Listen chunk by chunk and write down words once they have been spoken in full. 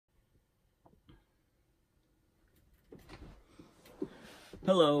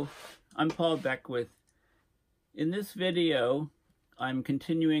Hello, I'm Paul Beckwith. In this video, I'm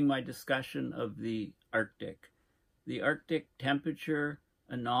continuing my discussion of the Arctic. The Arctic temperature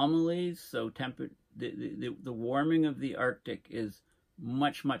anomalies, so the warming of the Arctic is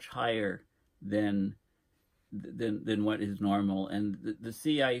much higher than what is normal, and the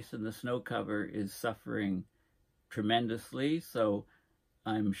sea ice and the snow cover is suffering tremendously. So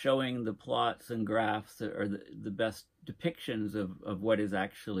I'm showing the plots and graphs that are the best depictions of what is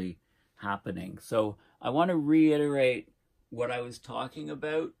actually happening. So I want to reiterate what I was talking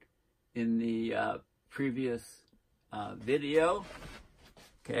about in the previous video.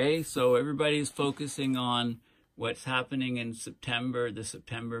 Okay, so everybody's focusing on what's happening in September, the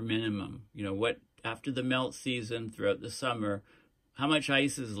September minimum. You know, what after the melt season throughout the summer, how much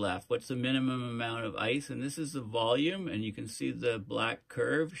ice is left? What's the minimum amount of ice? And this is the volume, and you can see the black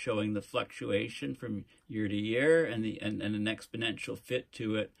curve showing the fluctuation from year to year and an exponential fit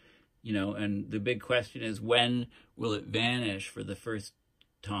to it. You know, and the big question is, when will it vanish for the first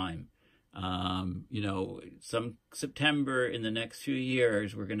time? You know, some September in the next few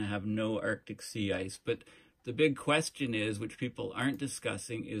years, we're going to have no Arctic sea ice. But the big question is, which people aren't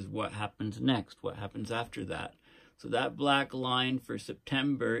discussing, is what happens next? What happens after that? So that black line for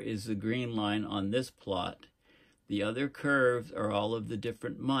September is the green line on this plot. The other curves are all of the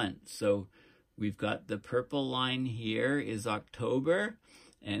different months. So we've got the purple line here is October,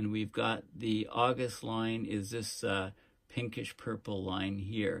 and we've got the August line is this pinkish purple line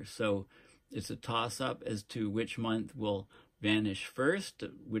here. So it's a toss-up as to which month will vanish first,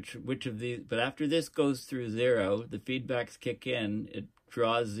 which of these, but after this goes through zero, the feedbacks kick in, it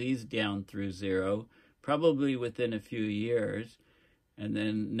draws these down through zero, probably within a few years. And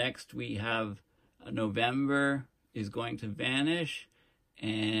then next we have November is going to vanish,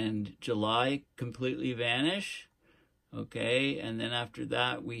 and July completely vanish. Okay, and then after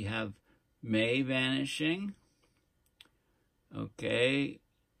that we have May vanishing. Okay,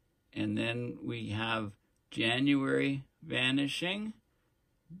 and then we have January vanishing,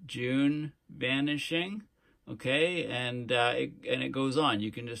 June vanishing. Okay, and it goes on.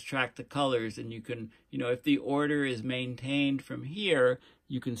 You can just track the colors, and you can, you know, if the order is maintained from here,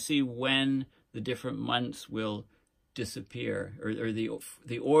 you can see when the different months will disappear, or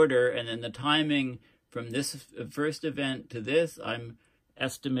the order, and then the timing from this first event to this, I'm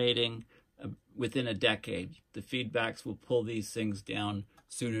estimating within a decade. The feedbacks will pull these things down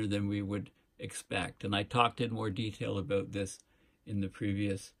sooner than we would expect. And I talked in more detail about this in the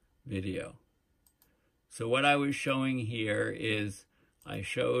previous video. So what I was showing here is I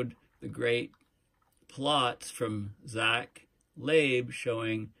showed the great plots from Zach Labe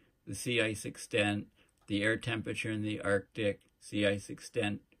showing the sea ice extent, the air temperature in the Arctic, sea ice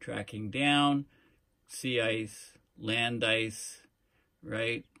extent tracking down, sea ice, land ice,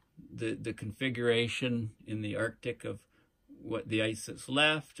 right? The configuration in the Arctic of what the ice that's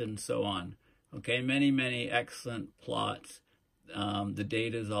left, and so on. Okay, many excellent plots. The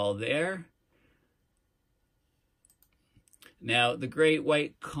data is all there. Now, the Great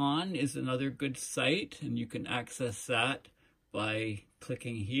White Con is another good site, and you can access that by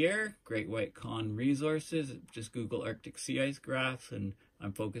clicking here, Great White Con Resources. Just Google Arctic sea ice graphs, and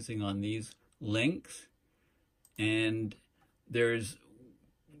I'm focusing on these links. And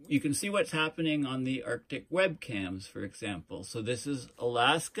you can see what's happening on the Arctic webcams, for example. So this is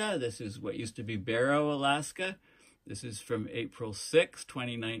Alaska. This is what used to be Barrow, Alaska. This is from April 6,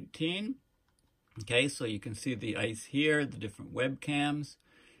 2019. Okay, so you can see the ice here, the different webcams,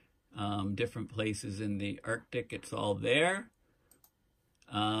 different places in the Arctic, it's all there.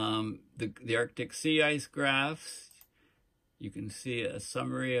 The Arctic sea ice graphs, you can see a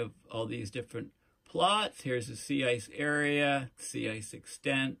summary of all these different plots. Here's the sea ice area, sea ice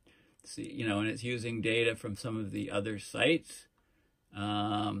extent, you know, and it's using data from some of the other sites.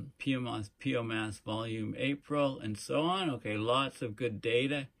 POMAS volume April, and so on. Okay, lots of good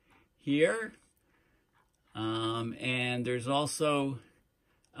data here. And there's also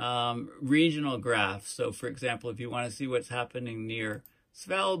regional graphs. So for example, if you want to see what's happening near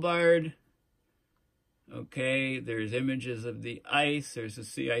Svalbard, okay, there's images of the ice, there's the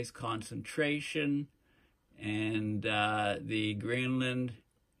sea ice concentration, and the Greenland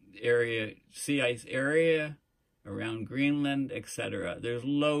area, sea ice area around Greenland, etc. There's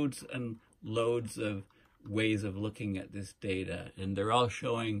loads and loads of ways of looking at this data, and they're all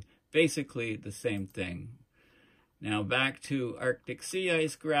showing basically the same thing. Now back to Arctic sea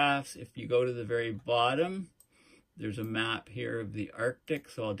ice graphs. If you go to the very bottom, there's a map here of the Arctic,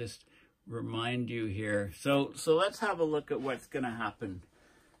 so I'll just remind you here. So let's have a look at what's going to happen.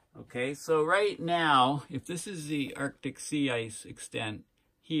 Okay, so right now, if this is the Arctic sea ice extent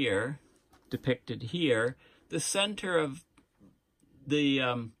here, depicted here, the center of the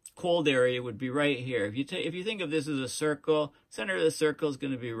cold area would be right here. If you think of this as a circle, center of the circle is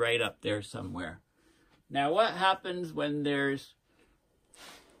going to be right up there somewhere. Now, what happens when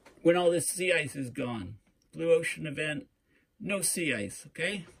all this sea ice is gone? Blue ocean event, no sea ice,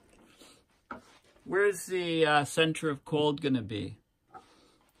 okay? Where's the center of cold going to be?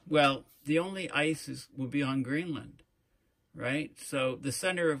 Well, the only ice will be on Greenland, right? So the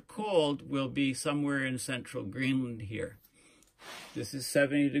center of cold will be somewhere in central Greenland here. This is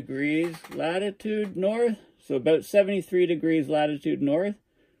 70 degrees latitude north, so about 73 degrees latitude north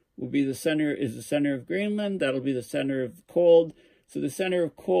will be the center of Greenland. That'll be the center of cold. So the center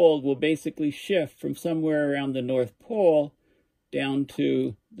of cold will basically shift from somewhere around the North Pole down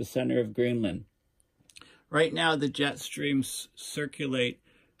to the center of Greenland. Right now, the jet streams circulate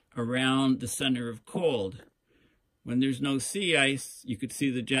around the center of cold. When there's no sea ice, you could see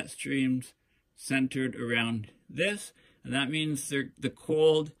the jet streams centered around this, and that means the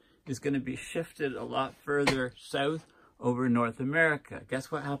cold is going to be shifted a lot further south over North America.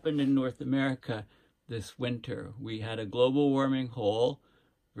 Guess what happened in North America this winter? We had a global warming hole,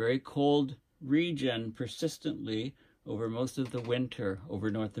 very cold region persistently over most of the winter over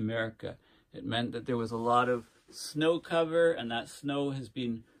North America. It meant that there was a lot of snow cover, and that snow has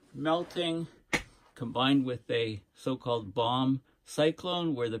been melting, combined with a so-called bomb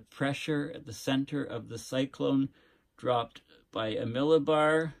cyclone, where the pressure at the center of the cyclone dropped by a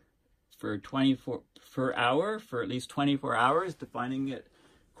millibar for at least 24 hours, defining it,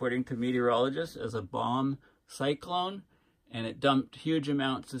 according to meteorologists, as a bomb cyclone. And it dumped huge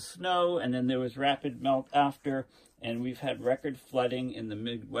amounts of snow, and then there was rapid melt after, and we've had record flooding in the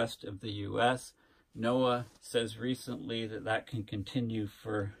Midwest of the U.S. NOAA says recently that that can continue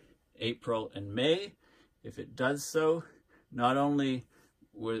for April and May. If it does so, not only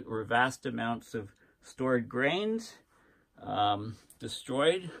were vast amounts of stored grains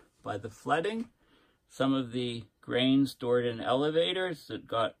destroyed by the flooding, some of the grain stored in elevators that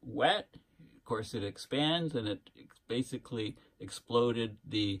got wet, of course it expands, and it basically exploded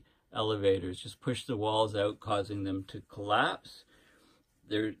the elevators, just pushed the walls out, causing them to collapse.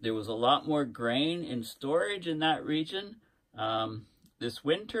 There was a lot more grain in storage in that region this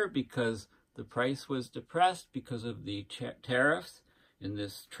winter because the price was depressed because of the tariffs in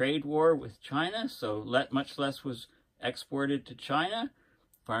this trade war with China, so much less was exported to China.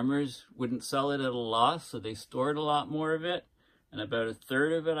 Farmers wouldn't sell it at a loss, so they stored a lot more of it, and about a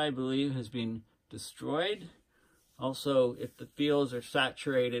third of it, I believe, has been destroyed. Also, if the fields are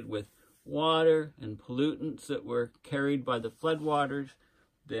saturated with water and pollutants that were carried by the floodwaters,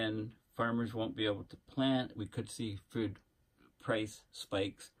 then farmers won't be able to plant. We could see food price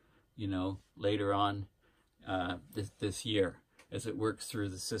spikes, later on this year as it works through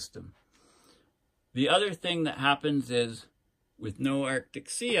the system. The other thing that happens is, with no Arctic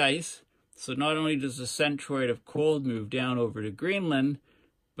sea ice, so not only does the centroid of cold move down over to Greenland,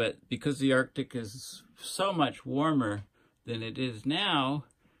 but because the Arctic is so much warmer than it is now,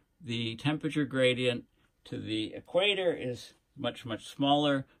 the temperature gradient to the equator is much, much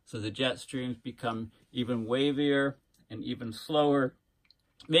smaller, so the jet streams become even wavier and even slower,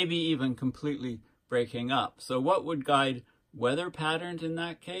 maybe even completely breaking up. So what would guide weather patterns in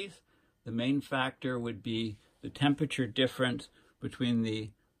that case? The main factor would be the temperature difference between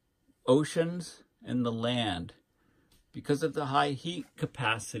the oceans and the land. Because of the high heat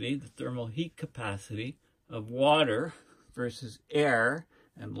capacity, the thermal heat capacity of water versus air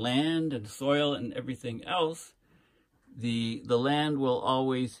and land and soil and everything else, the land will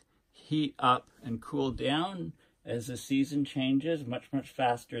always heat up and cool down as the season changes much, much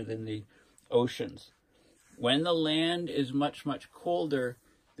faster than the oceans. When the land is much, much colder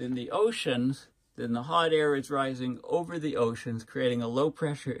than the oceans, then the hot air is rising over the oceans, creating a low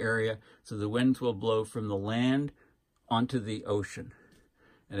pressure area, so the winds will blow from the land onto the ocean.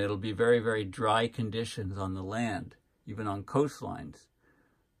 And it'll be very, very dry conditions on the land, even on coastlines.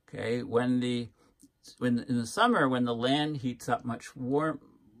 Okay, in the summer, when the land heats up much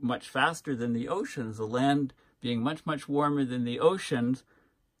faster than the oceans, the land being much, much warmer than the oceans,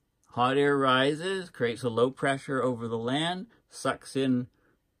 hot air rises, creates a low pressure over the land, sucks in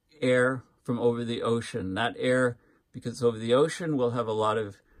air from over the ocean. That air, because it's over the ocean, will have a lot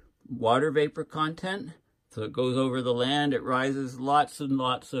of water vapor content. So it goes over the land, it rises, lots and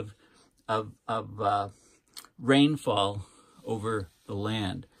lots of rainfall over the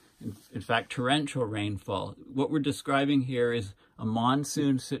land. In fact, torrential rainfall. What we're describing here is a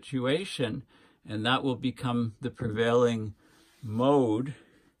monsoon situation, and that will become the prevailing mode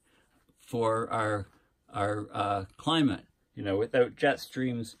for our climate. You know, without jet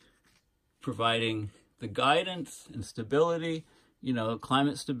streams providing the guidance and stability, you know,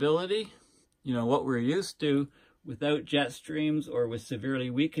 climate stability, you know, what we're used to, without jet streams or with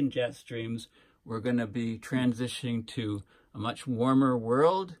severely weakened jet streams, we're going to be transitioning to a much warmer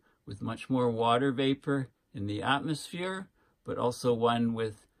world with much more water vapor in the atmosphere, but also one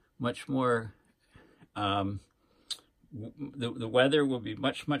with much more, the weather will be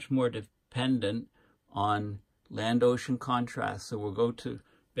much more dependent on land-ocean contrast. So we'll go to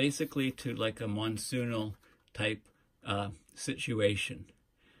basically to like a monsoonal type situation.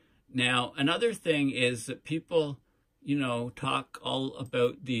 Now, another thing is that people, you know, talk all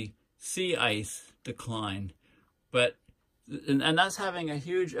about the sea ice decline, but and that's having a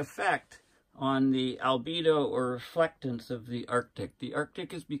huge effect on the albedo or reflectance of the Arctic. The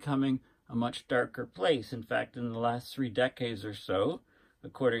Arctic is becoming a much darker place. In fact, in the last 3 decades or so,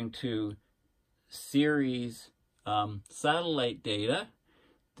 according to Ceres satellite data,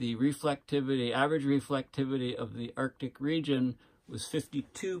 the reflectivity, average reflectivity of the Arctic region was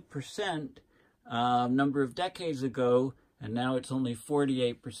 52% a number of decades ago, and now it's only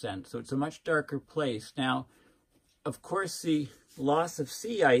 48%. So it's a much darker place. Now, of course, the loss of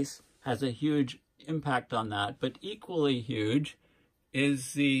sea ice has a huge impact on that, but equally huge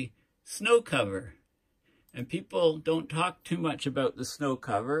is the snow cover. And people don't talk too much about the snow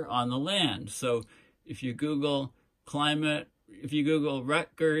cover on the land. So if you Google climate, if you Google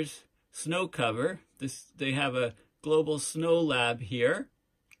Rutgers snow cover, they have a global snow lab here.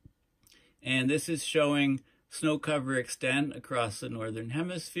 And this is showing snow cover extent across the northern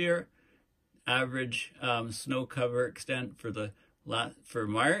hemisphere, average snow cover extent for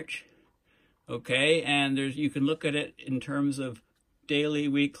March. Okay, and you can look at it in terms of daily,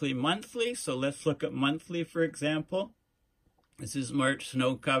 weekly, monthly. So let's look at monthly, for example. This is March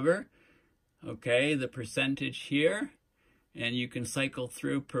snow cover. Okay, the percentage here, and you can cycle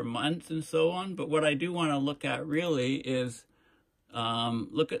through per month and so on. But what I do want to look at really is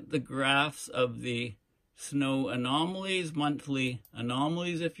look at the graphs of the snow anomalies, monthly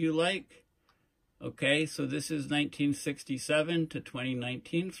anomalies, if you like. Okay, so this is 1967 to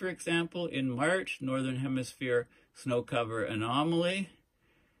 2019, for example. In March, Northern Hemisphere snow cover anomaly.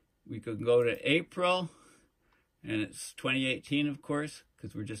 We could go to April, and it's 2018, of course,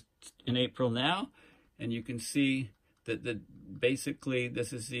 because we're just in April now. And you can see that basically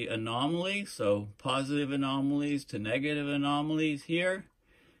this is the anomaly, so positive anomalies to negative anomalies here.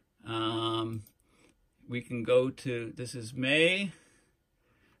 We can go to, this is May.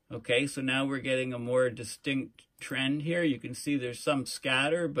 Okay, so now we're getting a more distinct trend here. You can see there's some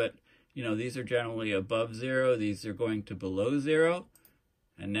scatter, but you know, these are generally above zero. These are going to below zero.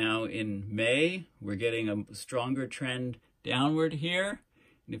 And now in May, we're getting a stronger trend downward here.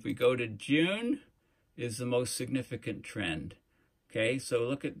 And if we go to June, is the most significant trend. Okay, so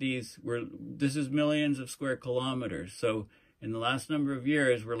look at these. This is millions of square kilometers. So in the last number of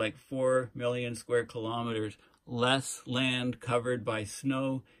years, we're like 4 million square kilometers less land covered by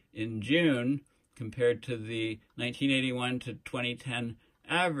snow in June compared to the 1981 to 2010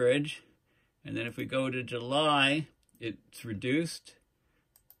 average. And then if we go to July, it's reduced.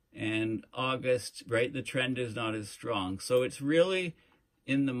 And August, right, the trend is not as strong. So it's really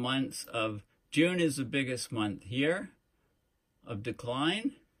in the months of, June is the biggest month here of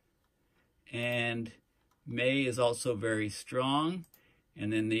decline. And May is also very strong.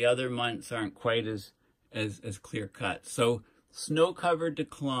 And then the other months aren't quite as clear cut. So snow cover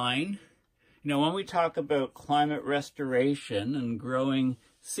decline. You know, when we talk about climate restoration and growing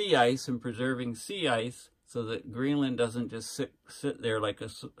sea ice and preserving sea ice so that Greenland doesn't just sit there like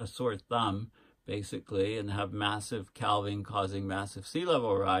a sore thumb, basically, and have massive calving causing massive sea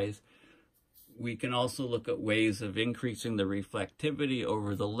level rise, we can also look at ways of increasing the reflectivity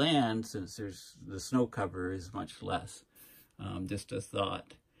over the land since the snow cover is much less. Just a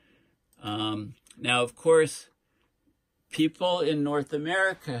thought. Now, of course, people in North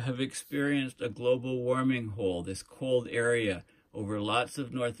America have experienced a global warming hole, this cold area over lots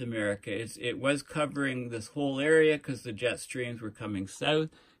of North America. It was covering this whole area because the jet streams were coming south.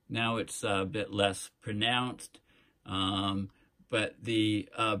 Now it's a bit less pronounced. But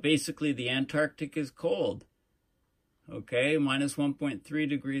basically the Antarctic is cold. Okay, minus 1.3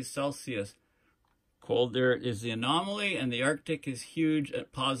 degrees Celsius. Cold there is the anomaly, and the Arctic is huge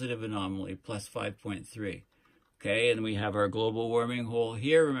at positive anomaly, plus 5.3. Okay, and we have our global warming hole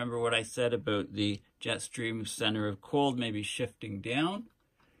here. Remember what I said about the jet stream center of cold maybe shifting down.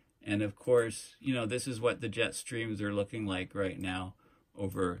 And of course, you know, this is what the jet streams are looking like right now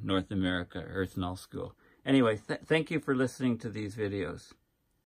over North America, Earth Null School. Anyway, thank you for listening to these videos.